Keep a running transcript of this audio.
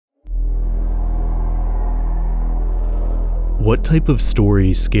What type of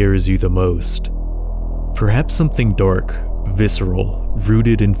story scares you the most? Perhaps something dark, visceral,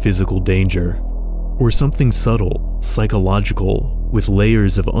 rooted in physical danger. Or something subtle, psychological, with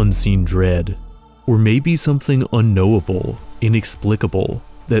layers of unseen dread. Or maybe something unknowable, inexplicable,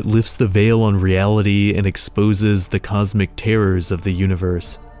 that lifts the veil on reality and exposes the cosmic terrors of the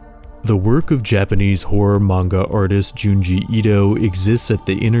universe. The work of Japanese horror manga artist Junji Ito exists at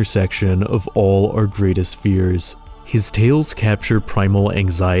the intersection of all our greatest fears. His tales capture primal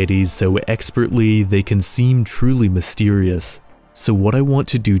anxieties so expertly they can seem truly mysterious. So what I want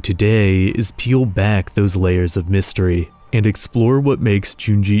to do today is peel back those layers of mystery and explore what makes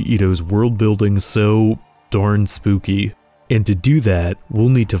Junji Ito's world building so darn spooky. And to do that, we'll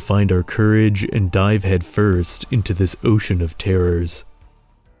need to find our courage and dive headfirst into this ocean of terrors.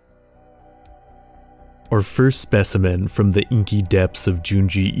 Our first specimen from the inky depths of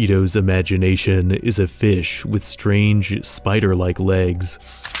Junji Ito's imagination is a fish with strange, spider-like legs.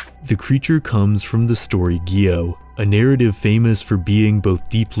 The creature comes from the story Gyo, a narrative famous for being both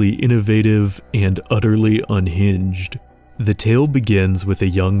deeply innovative and utterly unhinged. The tale begins with a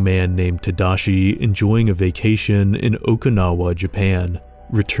young man named Tadashi enjoying a vacation in Okinawa, Japan.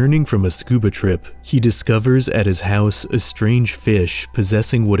 Returning from a scuba trip, he discovers at his house a strange fish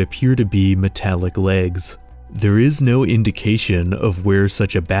possessing what appear to be metallic legs. There is no indication of where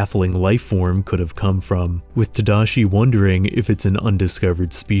such a baffling life form could have come from, with Tadashi wondering if it's an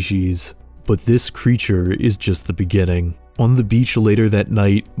undiscovered species. But this creature is just the beginning. On the beach later that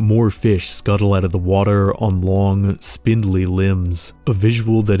night, more fish scuttle out of the water on long, spindly limbs, a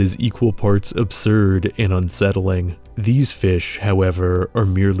visual that is equal parts absurd and unsettling. These fish, however, are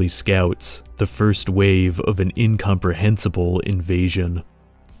merely scouts, the first wave of an incomprehensible invasion.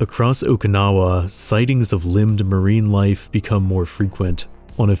 Across Okinawa, sightings of limbed marine life become more frequent.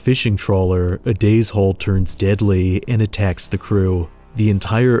 On a fishing trawler, a day's haul turns deadly and attacks the crew. The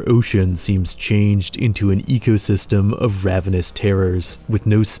entire ocean seems changed into an ecosystem of ravenous terrors, with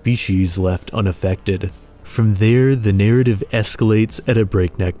no species left unaffected. From there, the narrative escalates at a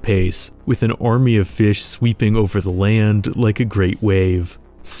breakneck pace, with an army of fish sweeping over the land like a great wave.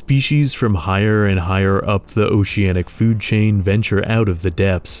 Species from higher and higher up the oceanic food chain venture out of the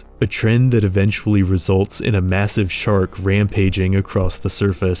depths, a trend that eventually results in a massive shark rampaging across the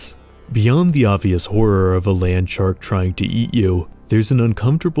surface. Beyond the obvious horror of a land shark trying to eat you, there's an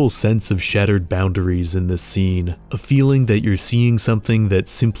uncomfortable sense of shattered boundaries in this scene, a feeling that you're seeing something that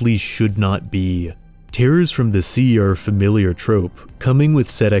simply should not be. Terrors from the sea are a familiar trope, coming with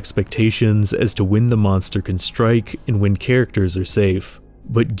set expectations as to when the monster can strike and when characters are safe.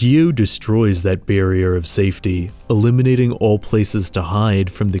 But Gyo destroys that barrier of safety, eliminating all places to hide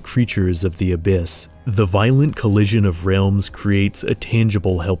from the creatures of the abyss. The violent collision of realms creates a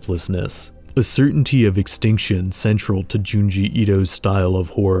tangible helplessness, a certainty of extinction central to Junji Ito's style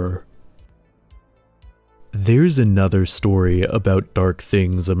of horror. There's another story about dark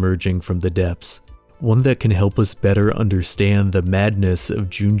things emerging from the depths, one that can help us better understand the madness of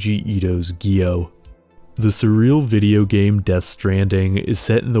Junji Ito's Gyo. The surreal video game Death Stranding is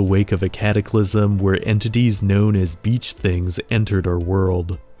set in the wake of a cataclysm where entities known as beach things entered our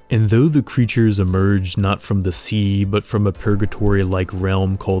world. And though the creatures emerged not from the sea but from a purgatory-like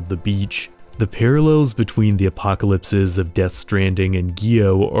realm called the beach, the parallels between the apocalypses of Death Stranding and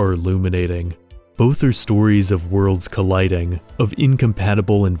Gyo are illuminating. Both are stories of worlds colliding, of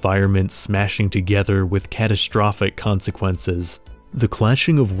incompatible environments smashing together with catastrophic consequences. The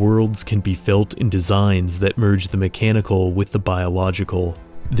clashing of worlds can be felt in designs that merge the mechanical with the biological,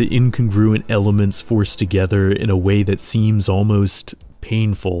 the incongruent elements forced together in a way that seems almost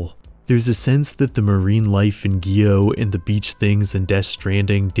painful. There's a sense that the marine life in Gyo and the beach things in Death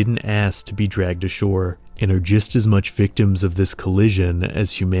Stranding didn't ask to be dragged ashore, and are just as much victims of this collision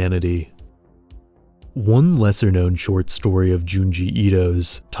as humanity. One lesser-known short story of Junji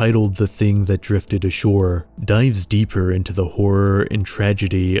Ito's, titled The Thing That Drifted Ashore, dives deeper into the horror and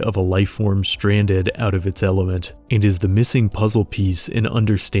tragedy of a life form stranded out of its element, and is the missing puzzle piece in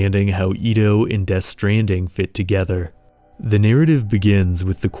understanding how Ito and Death Stranding fit together. The narrative begins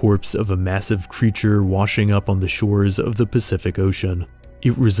with the corpse of a massive creature washing up on the shores of the Pacific Ocean.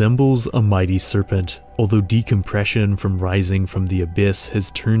 It resembles a mighty serpent, although decompression from rising from the abyss has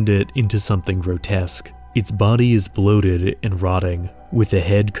turned it into something grotesque. Its body is bloated and rotting, with a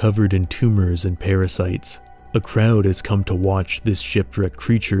head covered in tumors and parasites. A crowd has come to watch this shipwrecked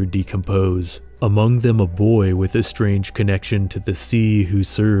creature decompose, among them a boy with a strange connection to the sea who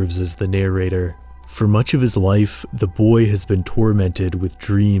serves as the narrator. For much of his life, the boy has been tormented with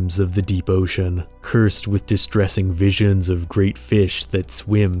dreams of the deep ocean, cursed with distressing visions of great fish that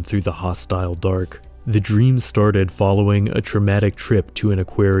swim through the hostile dark. The dream started following a traumatic trip to an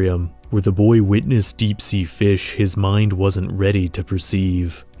aquarium, where the boy witnessed deep-sea fish his mind wasn't ready to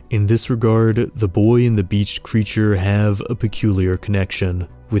perceive. In this regard, the boy and the beached creature have a peculiar connection,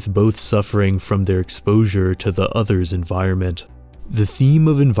 with both suffering from their exposure to the other's environment. The theme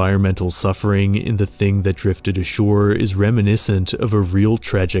of environmental suffering in The Thing That Drifted Ashore is reminiscent of a real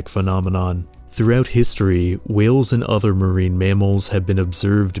tragic phenomenon. Throughout history, whales and other marine mammals have been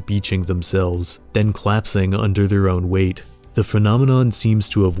observed beaching themselves, then collapsing under their own weight. The phenomenon seems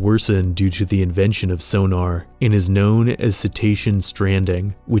to have worsened due to the invention of sonar, and is known as cetacean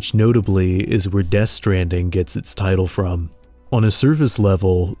stranding, which notably is where Death Stranding gets its title from. On a surface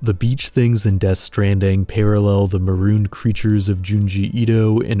level, the beach things in Death Stranding parallel the marooned creatures of Junji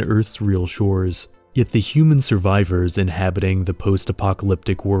Ito and Earth's real shores. Yet the human survivors inhabiting the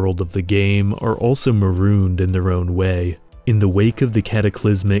post-apocalyptic world of the game are also marooned in their own way. In the wake of the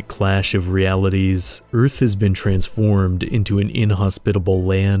cataclysmic clash of realities, Earth has been transformed into an inhospitable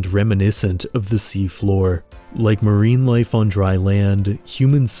land reminiscent of the sea floor. Like marine life on dry land,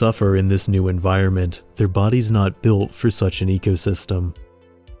 humans suffer in this new environment, their bodies not built for such an ecosystem.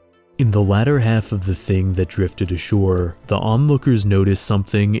 In the latter half of The Thing That Drifted Ashore, the onlookers notice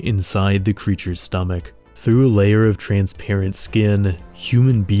something inside the creature's stomach. Through a layer of transparent skin,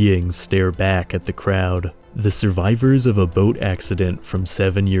 human beings stare back at the crowd. The survivors of a boat accident from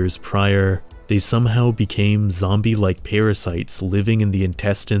 7 years prior, they somehow became zombie-like parasites living in the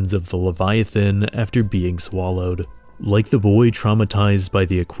intestines of the Leviathan after being swallowed. Like the boy traumatized by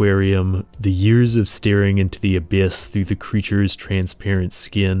the aquarium, the years of staring into the abyss through the creature's transparent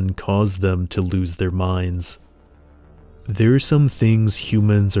skin caused them to lose their minds. There are some things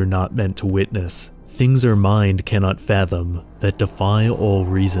humans are not meant to witness, things our mind cannot fathom, that defy all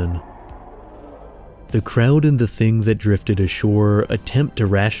reason. The crowd in The Thing That Drifted Ashore attempt to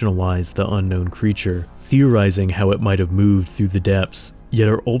rationalize the unknown creature, theorizing how it might have moved through the depths, yet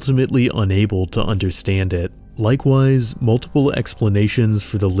are ultimately unable to understand it. Likewise, multiple explanations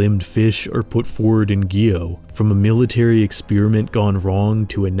for the limbed fish are put forward in Gyo, from a military experiment gone wrong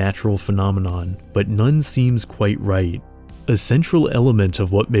to a natural phenomenon, but none seems quite right. A central element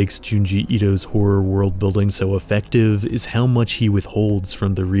of what makes Junji Ito's horror world building so effective is how much he withholds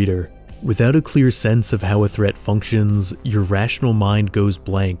from the reader. Without a clear sense of how a threat functions, your rational mind goes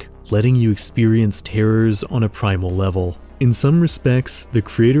blank, letting you experience terrors on a primal level. In some respects, the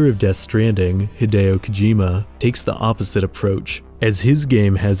creator of Death Stranding, Hideo Kojima, takes the opposite approach, as his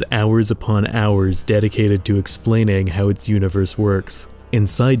game has hours upon hours dedicated to explaining how its universe works. And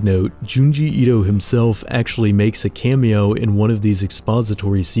side note, Junji Ito himself actually makes a cameo in one of these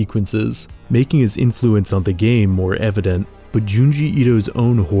expository sequences, making his influence on the game more evident. But Junji Ito's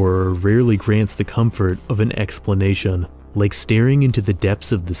own horror rarely grants the comfort of an explanation. Like staring into the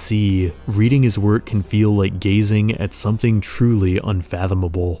depths of the sea, reading his work can feel like gazing at something truly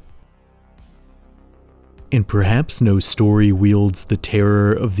unfathomable. And perhaps no story wields the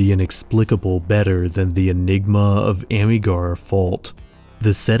terror of the inexplicable better than the enigma of Amigara Fault.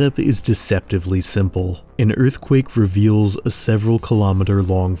 The setup is deceptively simple. An earthquake reveals a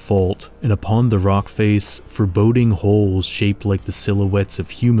several-kilometer-long fault, and upon the rock face, foreboding holes shaped like the silhouettes of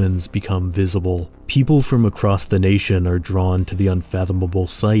humans become visible. People from across the nation are drawn to the unfathomable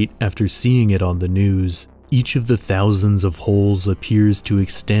sight after seeing it on the news. Each of the thousands of holes appears to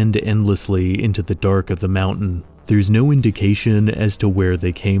extend endlessly into the dark of the mountain. There's no indication as to where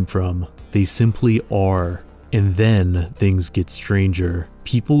they came from. They simply are. And then things get stranger.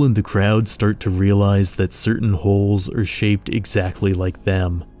 People in the crowd start to realize that certain holes are shaped exactly like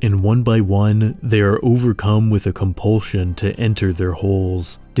them, and one by one, they are overcome with a compulsion to enter their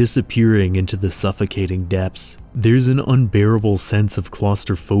holes, disappearing into the suffocating depths. There's an unbearable sense of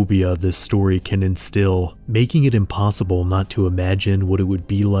claustrophobia this story can instill, making it impossible not to imagine what it would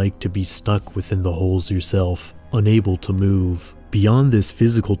be like to be stuck within the holes yourself, unable to move. Beyond this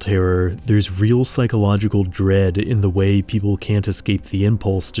physical terror, there's real psychological dread in the way people can't escape the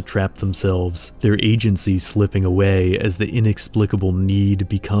impulse to trap themselves, their agency slipping away as the inexplicable need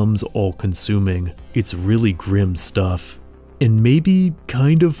becomes all-consuming. It's really grim stuff. And maybe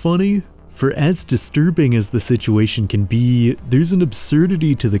kind of funny? For as disturbing as the situation can be, there's an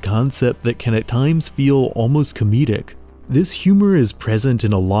absurdity to the concept that can at times feel almost comedic. This humor is present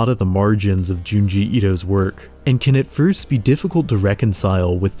in a lot of the margins of Junji Ito's work, and can at first be difficult to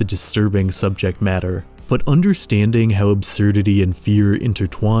reconcile with the disturbing subject matter. But understanding how absurdity and fear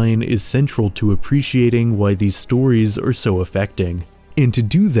intertwine is central to appreciating why these stories are so affecting. And to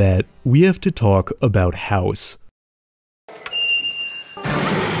do that, we have to talk about House.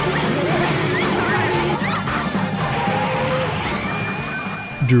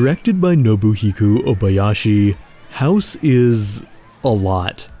 Directed by Nobuhiko Obayashi, House is a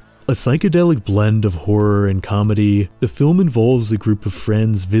lot. A psychedelic blend of horror and comedy, the film involves a group of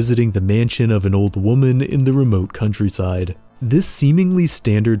friends visiting the mansion of an old woman in the remote countryside. This seemingly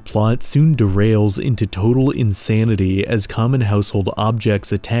standard plot soon derails into total insanity as common household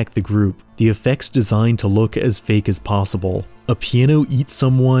objects attack the group, the effects designed to look as fake as possible. A piano eats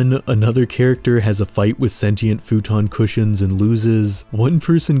someone, another character has a fight with sentient futon cushions and loses, one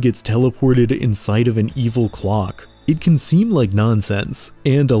person gets teleported inside of an evil clock. It can seem like nonsense,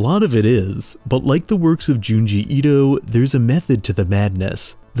 and a lot of it is, but like the works of Junji Ito, there's a method to the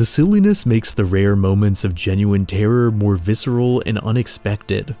madness. The silliness makes the rare moments of genuine terror more visceral and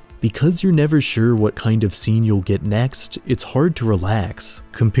unexpected. Because you're never sure what kind of scene you'll get next, it's hard to relax.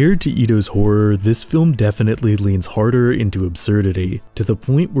 Compared to Ito's horror, this film definitely leans harder into absurdity, to the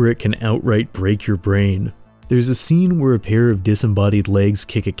point where it can outright break your brain. There's a scene where a pair of disembodied legs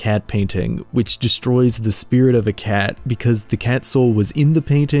kick a cat painting, which destroys the spirit of a cat because the cat soul was in the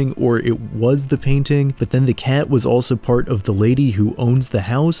painting or it was the painting, but then the cat was also part of the lady who owns the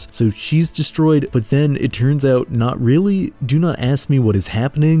house, so she's destroyed, but then it turns out not really. Do not ask me what is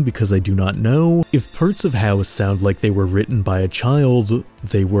happening because I do not know. If parts of House sound like they were written by a child,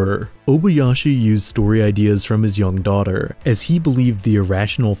 they were. Obayashi used story ideas from his young daughter, as he believed the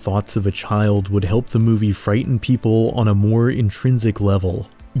irrational thoughts of a child would help the movie frighten people on a more intrinsic level.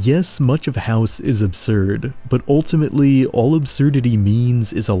 Yes, much of House is absurd, but ultimately all absurdity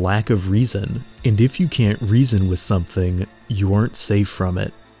means is a lack of reason, and if you can't reason with something, you aren't safe from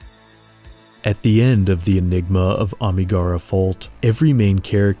it. At the end of the enigma of Amigara Fault, every main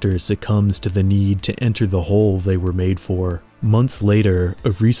character succumbs to the need to enter the hole they were made for. Months later,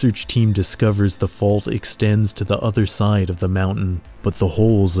 a research team discovers the fault extends to the other side of the mountain, but the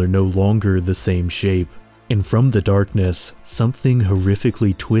holes are no longer the same shape. And from the darkness, something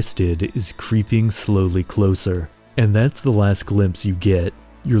horrifically twisted is creeping slowly closer. And that's the last glimpse you get.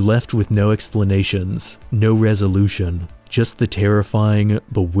 You're left with no explanations, no resolution, just the terrifying,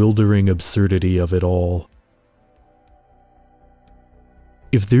 bewildering absurdity of it all.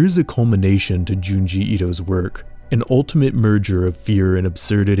 If there's a culmination to Junji Ito's work, an ultimate merger of fear and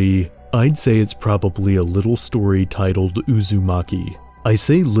absurdity, I'd say it's probably a little story titled Uzumaki. I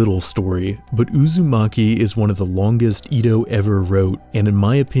say little story, but Uzumaki is one of the longest Ito ever wrote, and in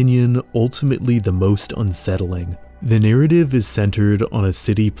my opinion, ultimately the most unsettling. The narrative is centered on a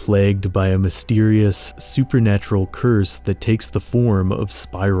city plagued by a mysterious, supernatural curse that takes the form of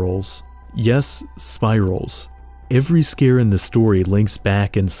spirals. Yes, spirals. Every scare in the story links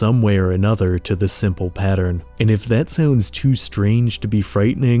back in some way or another to the simple pattern, and if that sounds too strange to be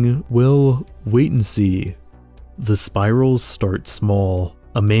frightening, well, wait and see. The spirals start small.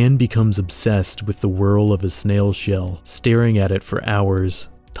 A man becomes obsessed with the whirl of a snail shell, staring at it for hours.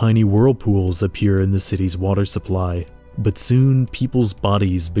 Tiny whirlpools appear in the city's water supply, but soon people's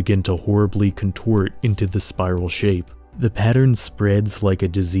bodies begin to horribly contort into the spiral shape. The pattern spreads like a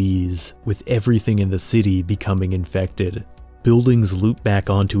disease, with everything in the city becoming infected. Buildings loop back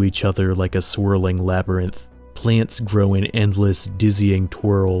onto each other like a swirling labyrinth. Plants grow in endless, dizzying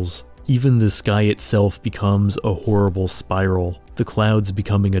twirls. Even the sky itself becomes a horrible spiral, the clouds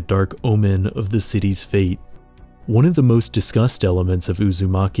becoming a dark omen of the city's fate. One of the most discussed elements of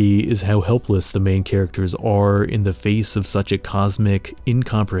Uzumaki is how helpless the main characters are in the face of such a cosmic,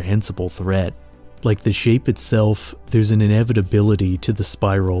 incomprehensible threat. Like the shape itself, there's an inevitability to the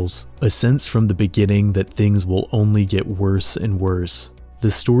spirals, a sense from the beginning that things will only get worse and worse.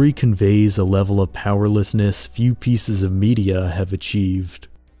 The story conveys a level of powerlessness few pieces of media have achieved.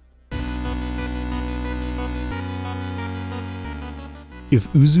 If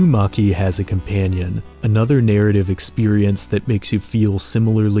Uzumaki has a companion, another narrative experience that makes you feel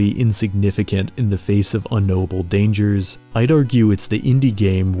similarly insignificant in the face of unknowable dangers, I'd argue it's the indie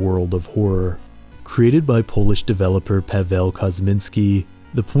game World of Horror. Created by Polish developer Paweł Kosminski,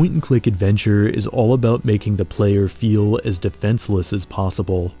 the point-and-click adventure is all about making the player feel as defenseless as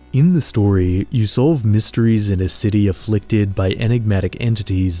possible. In the story, you solve mysteries in a city afflicted by enigmatic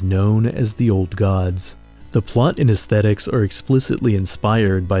entities known as the Old Gods. The plot and aesthetics are explicitly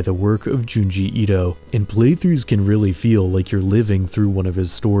inspired by the work of Junji Ito, and playthroughs can really feel like you're living through one of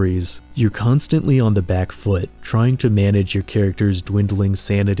his stories. You're constantly on the back foot, trying to manage your character's dwindling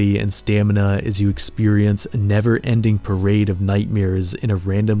sanity and stamina as you experience a never-ending parade of nightmares in a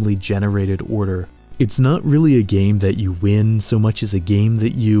randomly generated order. It's not really a game that you win so much as a game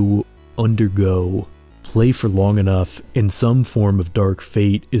that you undergo. Play for long enough, and some form of dark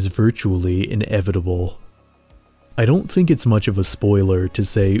fate is virtually inevitable. I don't think it's much of a spoiler to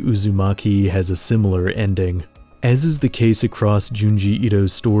say Uzumaki has a similar ending. As is the case across Junji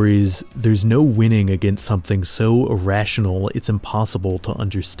Ito's stories, there's no winning against something so irrational it's impossible to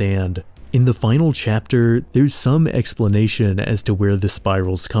understand. In the final chapter, there's some explanation as to where the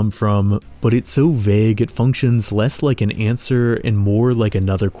spirals come from, but it's so vague it functions less like an answer and more like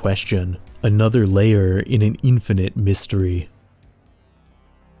another question, another layer in an infinite mystery.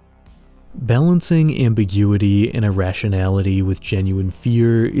 Balancing ambiguity and irrationality with genuine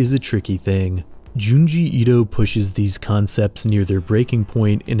fear is a tricky thing. Junji Ito pushes these concepts near their breaking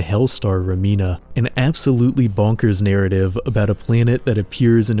point in Hellstar Ramina, an absolutely bonkers narrative about a planet that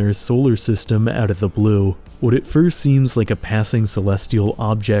appears in our solar system out of the blue. What at first seems like a passing celestial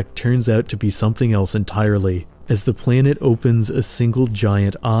object turns out to be something else entirely, as the planet opens a single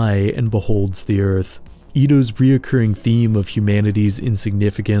giant eye and beholds the Earth. Ito's reoccurring theme of humanity's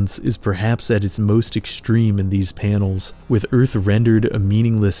insignificance is perhaps at its most extreme in these panels, with Earth rendered a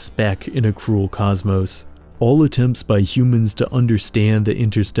meaningless speck in a cruel cosmos. All attempts by humans to understand the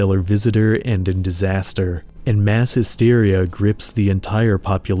interstellar visitor end in disaster, and mass hysteria grips the entire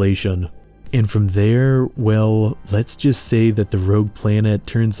population. And from there, well, let's just say that the rogue planet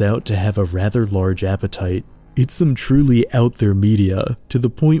turns out to have a rather large appetite. It's some truly out there media, to the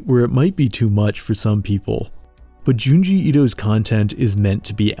point where it might be too much for some people. But Junji Ito's content is meant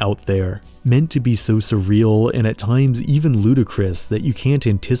to be out there, meant to be so surreal and at times even ludicrous that you can't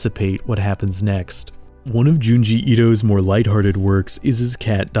anticipate what happens next. One of Junji Ito's more lighthearted works is his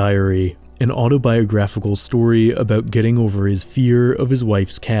Cat Diary, an autobiographical story about getting over his fear of his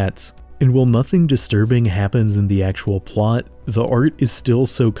wife's cats. And while nothing disturbing happens in the actual plot, the art is still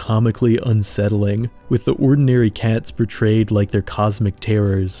so comically unsettling, with the ordinary cats portrayed like they're cosmic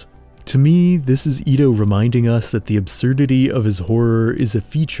terrors. To me, this is Ito reminding us that the absurdity of his horror is a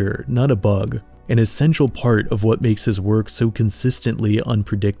feature, not a bug, an essential part of what makes his work so consistently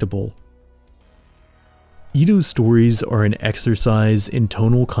unpredictable. Ito's stories are an exercise in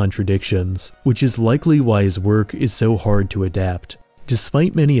tonal contradictions, which is likely why his work is so hard to adapt.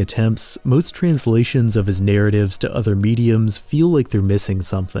 Despite many attempts, most translations of his narratives to other mediums feel like they're missing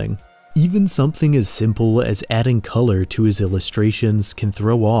something. Even something as simple as adding color to his illustrations can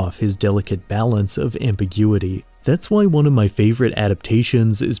throw off his delicate balance of ambiguity. That's why one of my favorite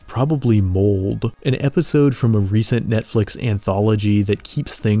adaptations is probably Mold, an episode from a recent Netflix anthology that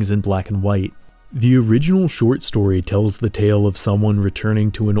keeps things in black and white. The original short story tells the tale of someone returning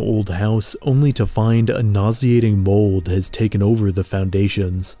to an old house only to find a nauseating mold has taken over the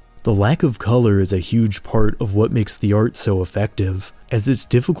foundations. The lack of color is a huge part of what makes the art so effective, as it's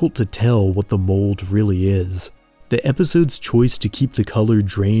difficult to tell what the mold really is. The episode's choice to keep the color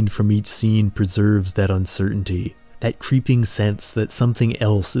drained from each scene preserves that uncertainty, that creeping sense that something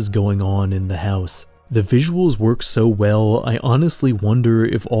else is going on in the house. The visuals work so well, I honestly wonder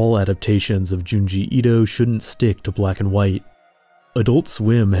if all adaptations of Junji Ito shouldn't stick to black and white. Adult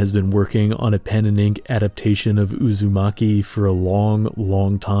Swim has been working on a pen and ink adaptation of Uzumaki for a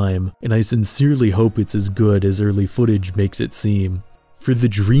long time, and I sincerely hope it's as good as early footage makes it seem. For the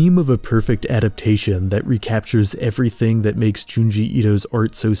dream of a perfect adaptation that recaptures everything that makes Junji Ito's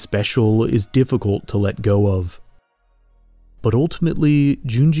art so special is difficult to let go of. But ultimately,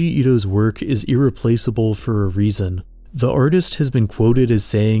 Junji Ito's work is irreplaceable for a reason. The artist has been quoted as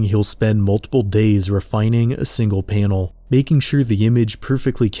saying he'll spend multiple days refining a single panel, making sure the image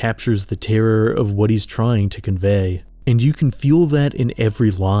perfectly captures the terror of what he's trying to convey. And you can feel that in every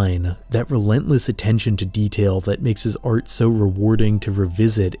line, that relentless attention to detail that makes his art so rewarding to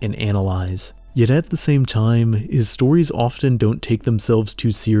revisit and analyze. Yet at the same time, his stories often don't take themselves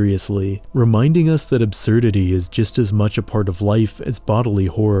too seriously, reminding us that absurdity is just as much a part of life as bodily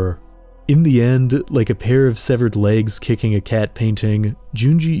horror. In the end, like a pair of severed legs kicking a cat painting,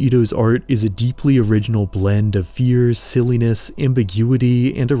 Junji Ito's art is a deeply original blend of fear, silliness,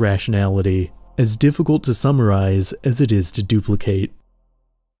 ambiguity, and irrationality, as difficult to summarize as it is to duplicate.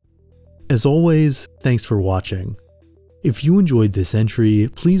 As always, thanks for watching. If you enjoyed this entry,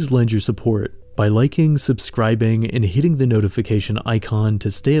 please lend your support by liking, subscribing, and hitting the notification icon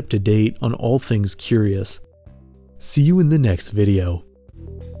to stay up to date on all things curious. See you in the next video.